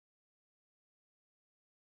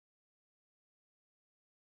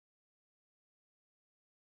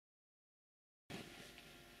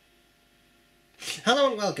Hello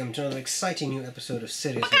and welcome to another exciting new episode of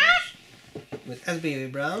Serious Nibbage with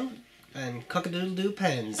sbrebrown and Cockadoodle-Doo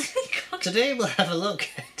pens. Today we'll have a look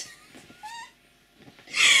at...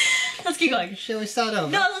 Let's keep going. Shall we start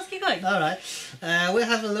over? No, let's keep going. Alright. We'll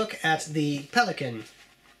have a look at the Pelikan.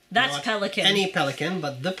 That's Not Pelikan. any Pelikan,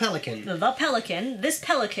 but the Pelikan. The Pelikan. This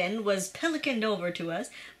Pelikan was pelicaned over to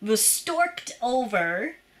us, was storked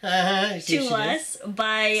over to us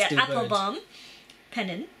by Applebaum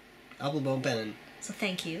Pennon. Applebaum Pennon. So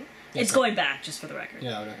thank you. Yes, It's going back, just for the record.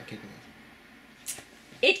 Yeah, I'm not keeping it.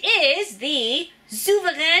 It is the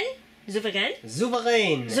Souverän.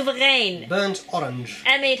 Souverän. Burnt orange.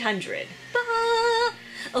 M800.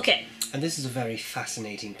 Okay. And this is a very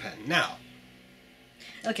fascinating pen. Now,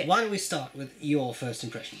 Okay. why don't we start with your first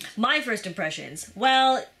impressions? My first impressions.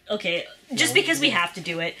 Well, okay, just because we have to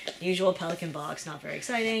do it. The usual Pelikan box, not very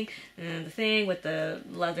exciting. And the thing with the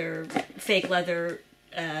leather, fake leather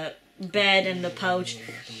bed and the pouch.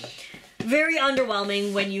 Very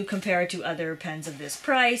underwhelming when you compare it to other pens of this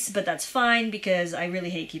price, but that's fine because I really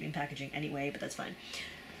hate keeping packaging anyway, but that's fine.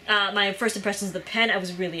 My first impressions of the pen, I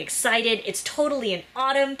was really excited. It's totally an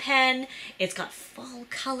autumn pen. It's got fall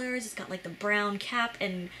colors. It's got like the brown cap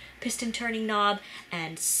and piston turning knob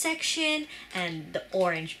and section and the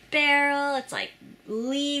orange barrel. It's like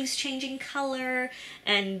leaves changing color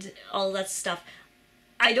and all that stuff.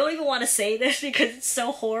 I don't even want to say this because it's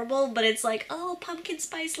so horrible, but it's like, oh, pumpkin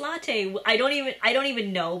spice latte. I don't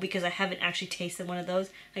even know because I haven't actually tasted one of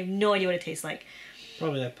those. I have no idea what it tastes like.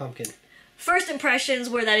 Probably that pumpkin. First impressions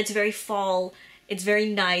were that it's very fall. It's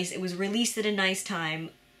very nice. It was released at a nice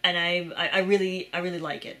time, and I really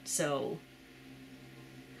like it. So,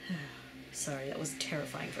 sorry, that was a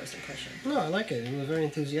terrifying first impression. No, I like it. It was very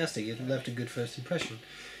enthusiastic. It left a good first impression.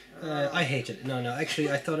 I hate it. No,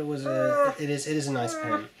 actually, I thought it was it is a nice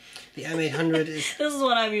pen. The M800 is... This is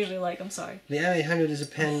what I'm usually like, I'm sorry. The M800 is a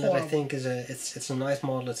pen that I Horrible. think is it's a nice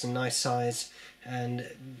model, it's a nice size, and,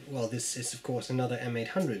 well, this is, of course, another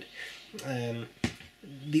M800.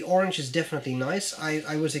 The orange is definitely nice.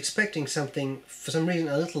 I was expecting something, for some reason,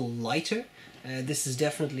 a little lighter. This is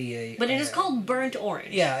definitely a... But it is called burnt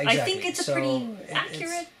orange. Yeah, exactly. I think it's a pretty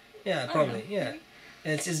accurate... Yeah, probably, yeah.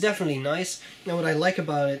 It's definitely nice. Now, what I like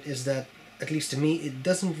about it is that, at least to me, it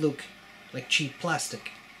doesn't look like cheap plastic.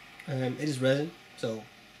 It is resin, so...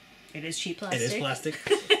 It is cheap plastic. It is plastic.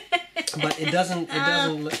 But it doesn't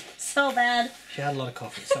look... So bad. She had a lot of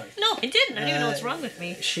coffee, sorry. No, it didn't. I don't even know what's wrong with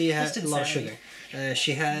me. She had Just a lot of insanity. sugar.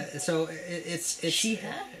 She had... So, it's... She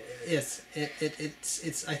had? Yes.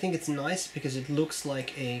 It's... I think it's nice because it looks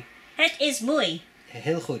like a... Het is mooi.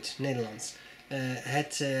 Heel goed, Nederlands.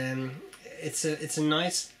 It's a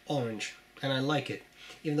nice orange, and I like it.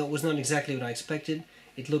 Even though it was not exactly what I expected,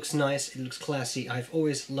 it looks nice, it looks classy. I've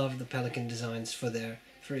always loved the Pelikan designs for their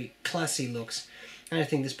very classy looks, and I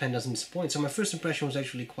think this pen doesn't disappoint. So my first impression was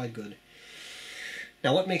actually quite good.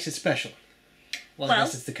 Now, what makes it special? Well, I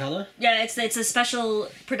guess it's the color. Yeah, it's a special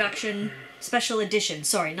production, special edition.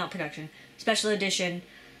 Sorry, not production. Special edition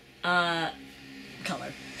color.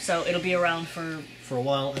 So it'll be around for a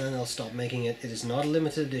while, and then they'll stop making it. It is not a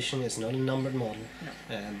limited edition. It's not a numbered model.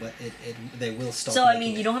 No. But they will stop. So I mean,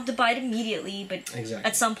 making you don't have to buy it immediately, but Exactly.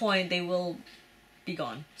 at some point they will be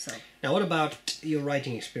gone. So Now, what about your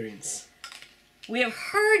writing experience? we have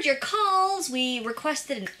heard your calls. We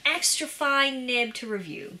requested an extra fine nib to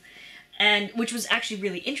review, and which was actually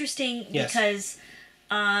really interesting Yes. because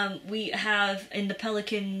we have in the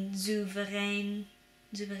Pelikan Souverän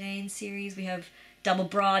series we have double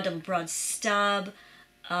broad stub,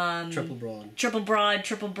 Triple broad.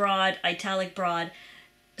 triple broad, italic broad.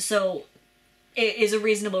 So it is a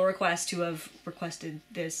reasonable request to have requested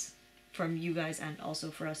this from you guys and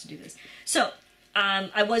also for us to do this. So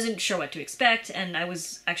I wasn't sure what to expect, and I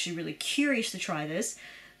was actually really curious to try this.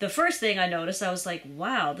 The first thing I noticed, I was like,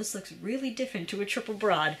 wow, this looks really different to a triple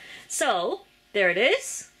broad. So there it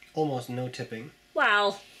is. Almost no tipping.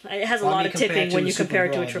 Wow, it has a When lot you of compare tipping to when a you super compare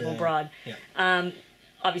it to a broad, triple yeah. broad. Yeah.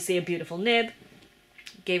 Obviously a beautiful nib.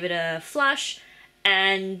 Gave it a flush.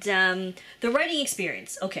 And the writing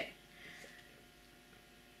experience. Okay.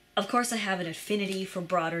 Of course I have an affinity for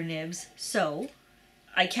broader nibs, so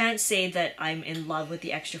I can't say that I'm in love with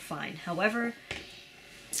the extra fine. However,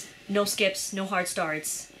 no skips, no hard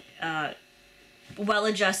starts. Well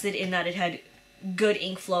adjusted in that it had good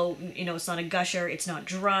ink flow. You know, it's not a gusher, it's not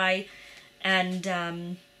dry.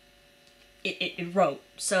 And it wrote.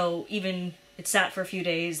 So even it sat for a few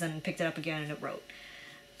days, then picked it up again and it wrote.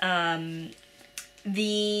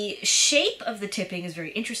 The shape of the tipping is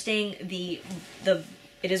very interesting.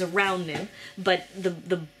 It is a round nib, but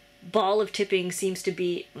the ball of tipping seems to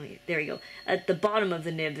be, there you go, at the bottom of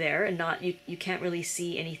the nib there, and not, you can't really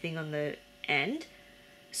see anything on the end.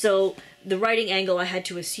 So the writing angle I had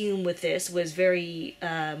to assume with this was very,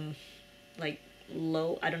 like,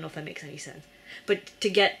 low. I don't know if that makes any sense. But to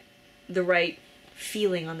get the right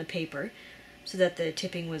feeling on the paper, so that the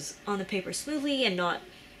tipping was on the paper smoothly and not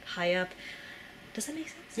high up. Does that make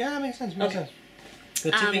sense? Yeah, that makes sense. Makes sense.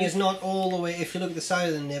 The tipping is not all the way, if you look at the side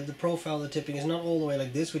of the nib, the profile of the tipping is not all the way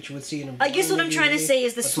like this, which you would see in a... I guess what I'm trying to say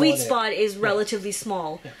is the sweet spot is relatively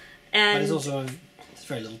small. Yeah. And but it's also it's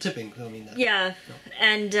very little tipping, so I mean... Yeah, no.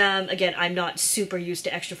 And again, I'm not super used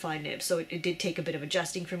to extra fine nibs, so it did take a bit of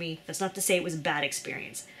adjusting for me. That's not to say it was a bad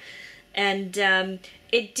experience. And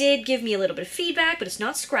it did give me a little bit of feedback, but it's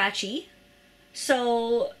not scratchy.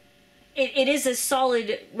 So it is a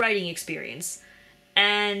solid writing experience.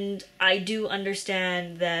 And I do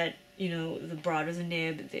understand that, you know, the broader the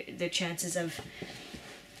nib, the chances of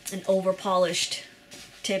an over-polished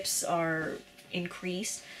tips are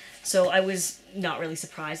increased. So I was not really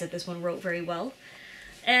surprised that this one wrote very well.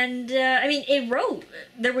 And, I mean, it wrote.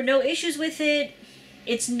 There were no issues with it.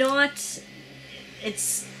 It's not...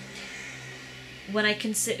 It's... When I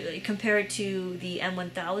compare it to the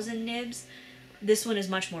M1000 nibs, this one is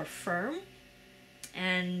much more firm.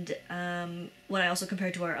 And when I also compare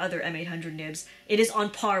it to our other M800 nibs, it is on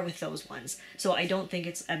par with those ones. So I don't think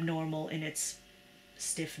it's abnormal in its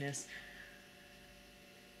stiffness.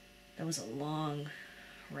 That was a long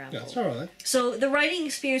ramble. That's alright. So the writing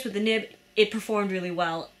experience with the nib, it performed really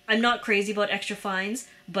well. I'm not crazy about extra fines,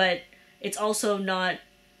 but it's also not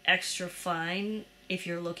extra fine if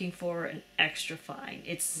you're looking for an extra fine.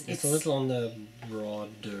 It's a little on the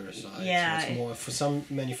broader side. Yeah. So it's more, for some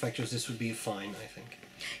manufacturers this would be a fine, I think.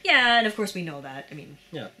 Yeah, and of course we know that. I mean...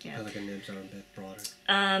 Yeah, Pelikan nibs are a bit broader.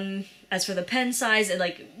 As for the pen size, and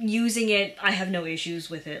like using it, I have no issues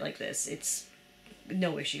with it like this. It's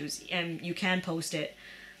no issues. And you can post it.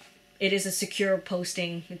 It is a secure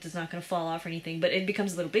posting. It's not going to fall off or anything, but it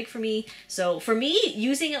becomes a little big for me. So for me,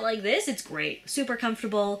 using it like this, it's great. Super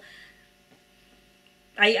comfortable.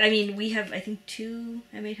 I mean, we have, I think, 2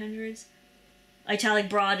 M800s. Italic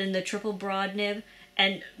broad and the triple broad nib,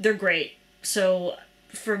 and they're great. So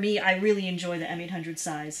for me, I really enjoy the M800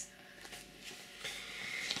 size.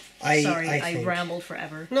 I rambled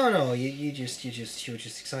forever. No, you were just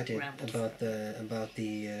excited about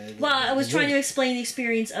the. Well, I was trying to explain the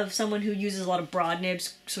experience of someone who uses a lot of broad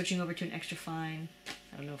nibs, switching over to an extra fine.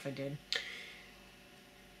 I don't know if I did.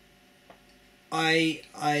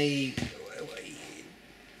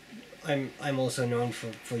 I'm also known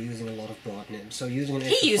for using a lot of broad nibs. So using an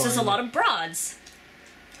He uses a lot of broads.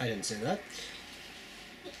 I didn't say that.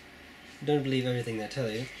 Don't believe everything they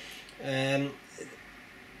tell you.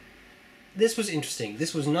 This was interesting.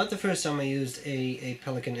 This was not the first time I used a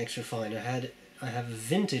Pelikan extra fine. I have a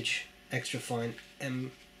vintage extra fine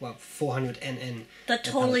 400 NN. That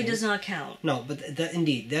totally does not count. No, but that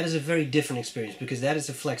indeed, that is a very different experience because that is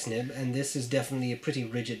a flex nib and this is definitely a pretty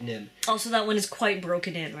rigid nib. Also, that one is quite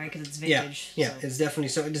broken in, right? Because it's vintage. Yeah, so. It's definitely,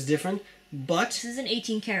 so it is different. But this is an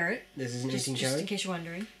 18 karat. This is an 18 karat. Just in case you're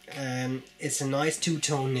wondering. It's a nice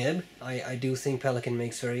two-tone nib. I do think Pelikan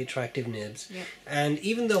makes very attractive nibs. Yep. And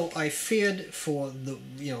even though I feared for the,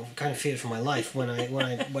 kind of feared for my life when I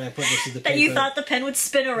put this to the paper. That you thought the pen would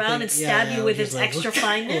spin around and stab you with its extra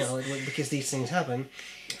fineness? Because these things happen.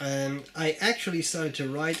 I actually started to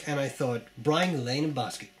write and I thought, Brian the Lane and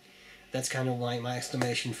Basket. That's kind of like my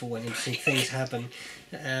exclamation for when interesting things happen.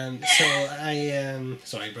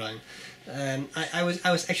 Sorry, Brian. I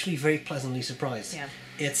was actually very pleasantly surprised. Yeah.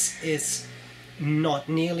 It's not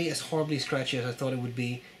nearly as horribly scratchy as I thought it would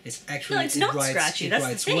be. It's actually no, it's not scratchy. That's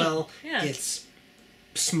writes the thing. well. Yeah. It's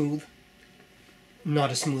smooth.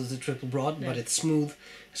 Not as smooth as the triple broad, but it's smooth,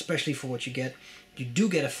 especially for what you get. You do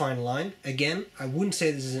get a fine line. Again, I wouldn't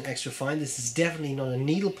say this is an extra fine. This is definitely not a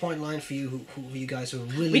needlepoint line for you, who you guys who are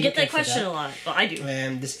really. We get that question a lot. Well, I do.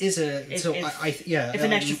 This is a if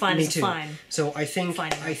an extra fine me is too. a fine. So I think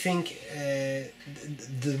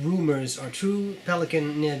the rumors are true.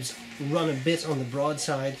 Pelikan nibs run a bit on the broad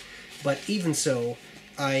side, but even so,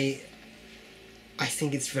 I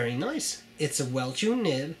think it's very nice. It's a well-tuned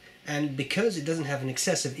nib, and because it doesn't have an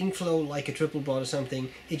excessive ink flow like a triple broad or something,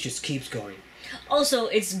 it just keeps going. Also,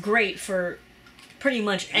 it's great for pretty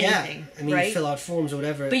much anything, I mean, right? you fill out forms or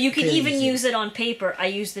whatever. But you can even use it on paper. I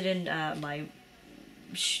used it in my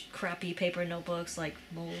crappy paper notebooks, like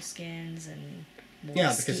moleskins and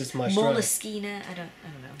because it's much drier. Moleskina. I don't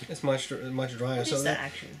know. It's much drier. What so is that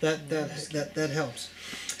actually? That helps.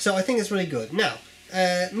 So I think it's really good. Now,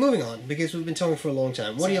 Moving on, because we've been talking for a long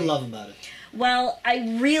time. What do you love about it? Well,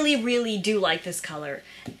 I really, really do like this color.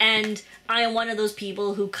 And I am one of those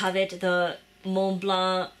people who covet the Mont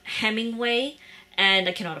Blanc Hemingway, and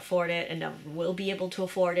I cannot afford it and never will be able to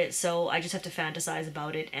afford it, so I just have to fantasize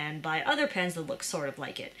about it and buy other pens that look sort of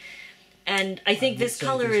like it. And I think this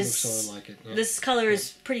color is sort of like it, yeah. this color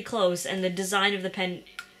is pretty close, and the design of the pen,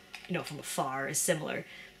 you know, from afar is similar.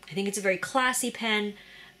 I think it's a very classy pen.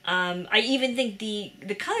 I even think the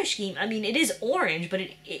color scheme, I mean, it is orange, but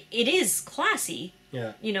it is classy.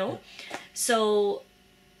 Yeah. You know? Yeah. So,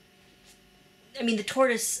 I mean, the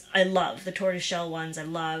tortoise, I love. The tortoiseshell ones I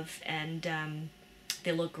love, and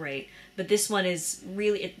they look great. But this one is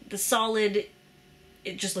really, the solid,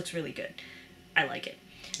 it just looks really good. I like it.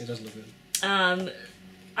 It does look good.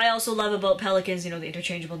 I also love about Pelikans, you know, the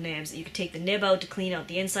interchangeable nibs. You can take the nib out to clean out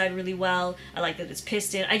the inside really well. I like that it's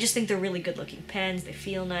piston. I just think they're really good looking pens. They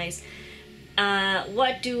feel nice.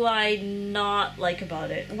 What do I not like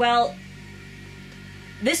about it? Well,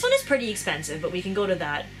 this one is pretty expensive, but we can go to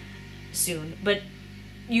that soon. But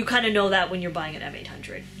you kind of know that when you're buying an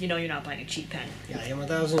M800. You know you're not buying a cheap pen. Yeah,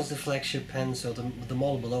 M1000 is the flagship pen, so the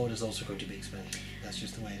model below it is also going to be expensive. That's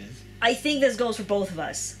just the way it is. I think this goes for both of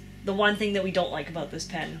us. The one thing that we don't like about this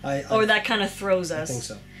pen. Or that kind of throws us. I think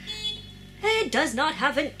so. It does not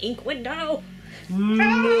have an ink window.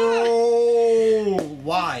 No!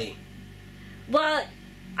 Why? Well,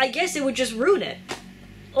 I guess it would just ruin it.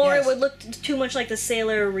 Or Yes. it would look too much like the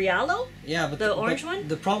Sailor Rialo. Yeah, but the orange one?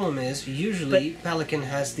 The problem is, usually Pelikan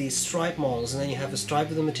has these stripe models, and then you have a stripe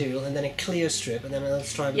of the material, and then a clear strip, and then another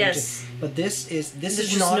stripe of the Yes. material. But this is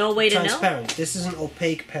just not no way to know. transparent. This is an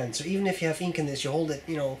opaque pen, so even if you have ink in this, you hold it,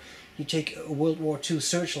 you know, you take a World War II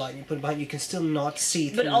searchlight and you put it behind, you can still not see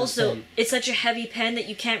through But also, this pen. it's such a heavy pen that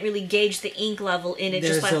you can't really gauge the ink level in it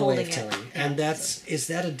There's just by no way holding of it. telling. And is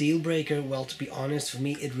that a deal breaker? Well, to be honest, for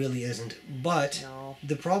me, it really isn't. But No.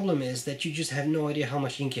 the problem is that you just have no idea how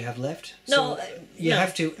much ink you have left. No, So you no.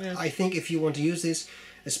 have to. Yeah. I think if you want to use this,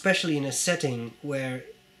 especially in a setting where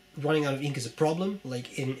running out of ink is a problem,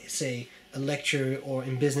 like in, say, a lecture or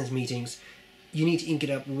in business meetings, you need to ink it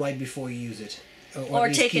up right before you use it. Or at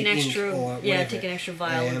least take an keep ink extra, or yeah, whatever. take an extra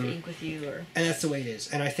vial of ink with you, or And that's the way it is.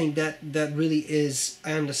 And I think that really is.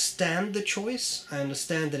 I understand the choice. I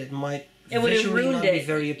understand that it might it would have visually ruined not it. be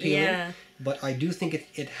very appealing. Yeah. But I do think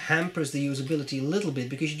it hampers the usability a little bit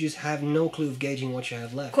because you just have no clue of gauging what you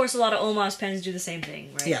have left. Of course, a lot of OMOS pens do the same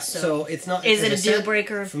thing, right? Yeah, so it's not... Is as it I a deal said,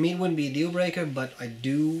 breaker? For me, it wouldn't be a deal breaker, but I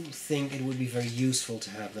do think it would be very useful to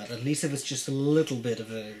have that. At least if it's just a little bit of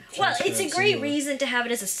a... Well, it's a transparency great or- reason to have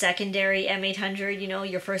it as a secondary M800. You know,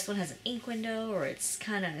 your first one has an ink window, or it's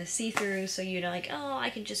kind of see-through, so you're like, oh, I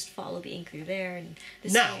can just follow the ink through there, and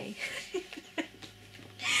this Now. way.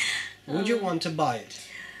 Would you want to buy it?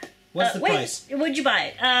 What's the wait, price? Would you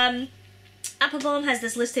buy it? Applebaum has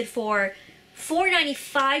this listed for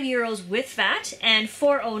 €495 with VAT and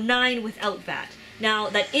 $409 without VAT. Now,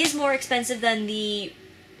 that is more expensive than the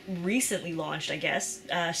recently launched, I guess,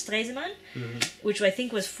 Stresemann, which I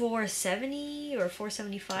think was $470 or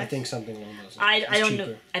 $475. I think something along those lines. I It's don't cheaper.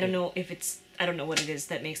 know. I don't know if it's. I don't know what it is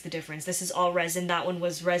that makes the difference. This is all resin. That one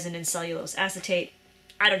was resin and cellulose acetate.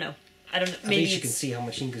 I don't know. I don't know. At Maybe least you it's. can see how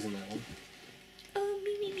much ink is in that one. Oh,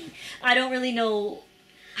 me. I don't really know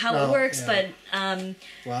how it No, works, yeah. but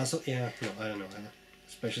Well, so, yeah, no, I don't know.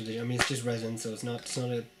 Especially, I mean, it's just resin, so it's not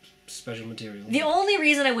a special material. the only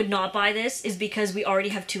reason I would not buy this is because we already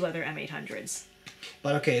have two other M800s.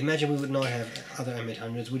 But okay, imagine we would not have other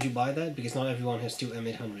M800s. Would you buy that? Because not everyone has two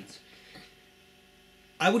M800s.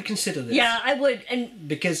 I would consider this. Yeah, I would, and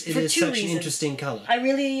Because it for is two such an reasons. interesting color. I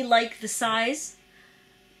really like the size,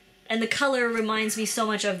 and the color reminds me so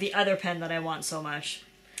much of the other pen that I want so much.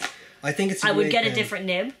 I think it's a I would great get a pen. different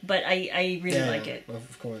nib, but I really Yeah, like it.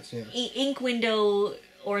 Of course, yeah. Ink window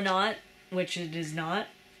or not, which it is not.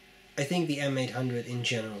 I think the M800 in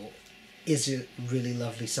general is a really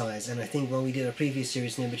lovely size, and I think when we did a previous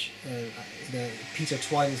series, Nibbage, the Peter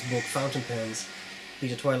Twyle's book, Fountain Pens,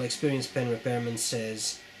 Peter Twile, experienced pen repairman,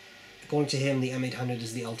 says, according to him, the M800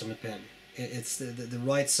 is the ultimate pen. It's the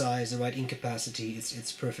right size, the right ink capacity,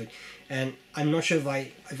 it's perfect. And I'm not sure if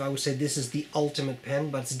I would say this is the ultimate pen,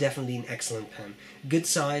 but it's definitely an excellent pen. Good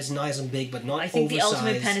size, nice and big, but not I think the oversized.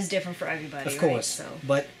 ultimate pen is different for everybody, Of course, right? So.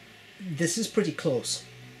 but this is pretty close.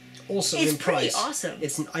 Also It's in pretty price. awesome.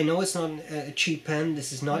 I know it's not a cheap pen.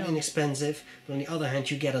 This is not No. inexpensive, but on the other hand,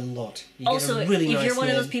 you get a lot. You Also, get a really if nice you're one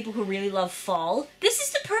of nib. those people who really love fall, this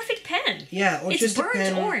is the perfect pen. Yeah, or It's just burnt a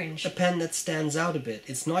pen, orange. a pen that stands out a bit.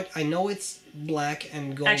 It's not. I know it's black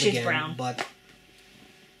and gold Actually, it's again, brown. but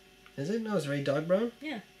is it? No, it's very dark brown.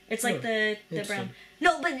 Yeah. It's like the interesting. brown.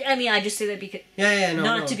 No, but I mean, I just say that because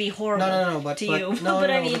not to be horrible but to you, no, but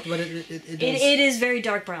I mean, but it it is very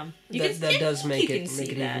dark brown. That does make you it can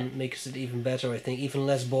see that. makes it even better. I think even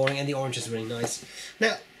less boring, and the orange is really nice.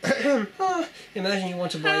 Now, imagine you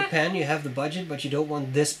want to buy a pen, you have the budget, but you don't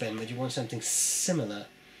want this pen, but you want something similar.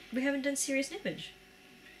 We haven't done serious Nibbage.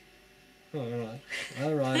 Oh,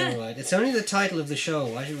 all right. It's only the title of the show.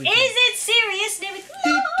 Why should we? Is it serious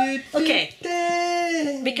Nibbage?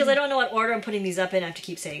 Okay. Because I don't know what order I'm putting these up in, I have to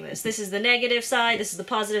keep saying this. This is the negative side, this is the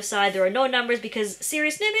positive side. There are no numbers because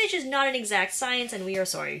serious Nibbage is not an exact science, and we are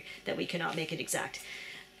sorry that we cannot make it exact.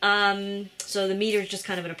 So the meter is just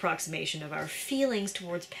kind of an approximation of our feelings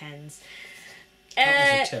towards pens.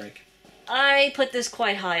 Esoteric. I put this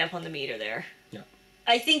quite high up on the meter there. Yeah.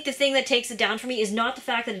 I think the thing that takes it down for me is not the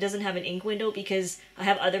fact that it doesn't have an ink window, because I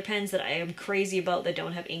have other pens that I am crazy about that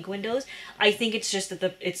don't have ink windows. I think it's just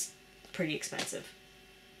that it's pretty expensive.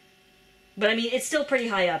 But I mean, it's still pretty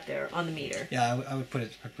high up there on the meter. Yeah, I would put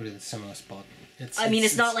it in a similar spot.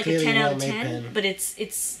 It's not like a 10 out of 10, but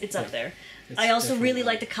it's up there. I also really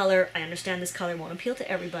like the color. I understand this color won't appeal to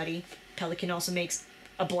everybody. Pelikan also makes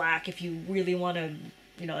a black if you really want a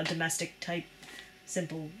domestic type,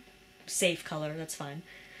 simple, safe color. That's fine.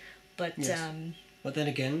 But but then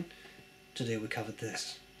again, today we covered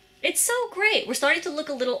this. It's so great. We're starting to look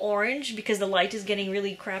a little orange because the light is getting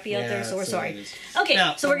really crappy out there, so we're sorry. Okay,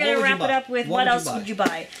 now, so we're going to wrap it up with what else would you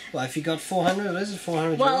buy? Well, if you got 400, what is it,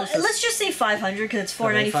 400 Well, euros? let's just say 500 because it's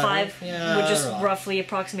 495, which is roughly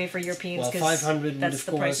approximate for Europeans. Well, 500 would, that's of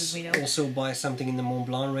the course, prices we know. Also buy something in the Mont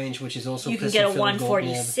Blanc range, which is also you can get a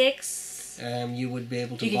 146. You would be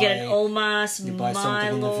able to buy... You can get an Omas, you buy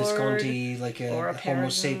something in the Mylord, Visconti, like a or a Homo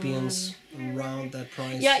sapiens, around that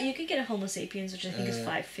price. Yeah, you can get a Homo sapiens, which I think is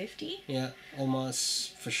 550. Yeah,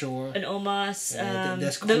 Omas, for sure. An Omas.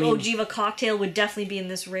 The Ogiva cocktail would definitely be in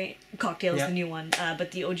this range. Cocktail is the new one,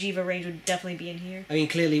 but the Ogiva range would definitely be in here. I mean,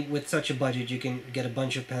 clearly, with such a budget, you can get a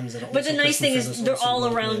bunch of pens that are But also the nice thing is they're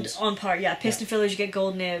all around nibs. on par. Yeah, piston fillers, you get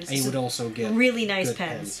gold nibs. And you would also get really nice good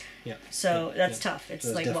pens. Yeah. So that's tough. It's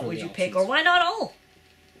There's like, what would you definitely pick? Or why not all?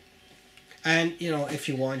 And, if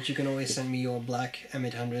you want, you can always send me your black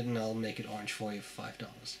M800 and I'll make it orange for you for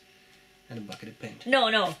 $5. And a bucket of paint.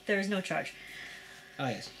 No, there is no charge. Ah,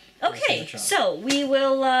 yes. Okay, so we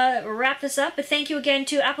will wrap this up. But thank you again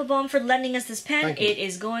to Applebaum for lending us this pen. It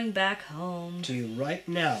is going back home. To you right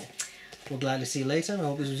now. We'll gladly see you later. I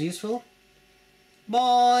hope this was useful.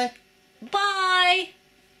 Bye! Bye!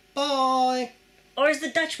 Bye! Or as the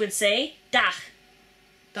Dutch would say, dag.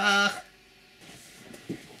 Dag.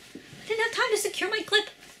 I didn't have time to secure my clip.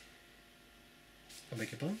 I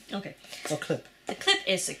beg your pardon? Okay. Oh, clip. The clip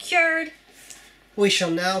is secured. We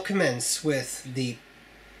shall now commence with the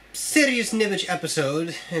Serious Nibbage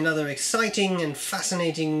episode. Another exciting and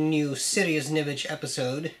fascinating new Serious Nibbage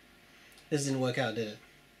episode. This didn't work out, did it?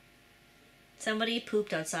 Somebody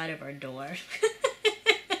pooped outside of our door.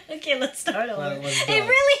 Okay, let's start over. Well, it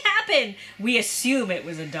really happened. We assume it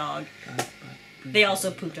was a dog. They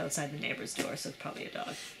also pooped outside the neighbor's door, so it's probably a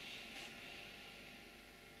dog.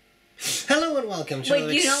 Hello and welcome to... Wait,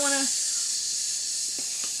 do you not want to...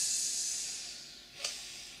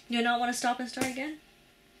 Do you not want to stop and start again?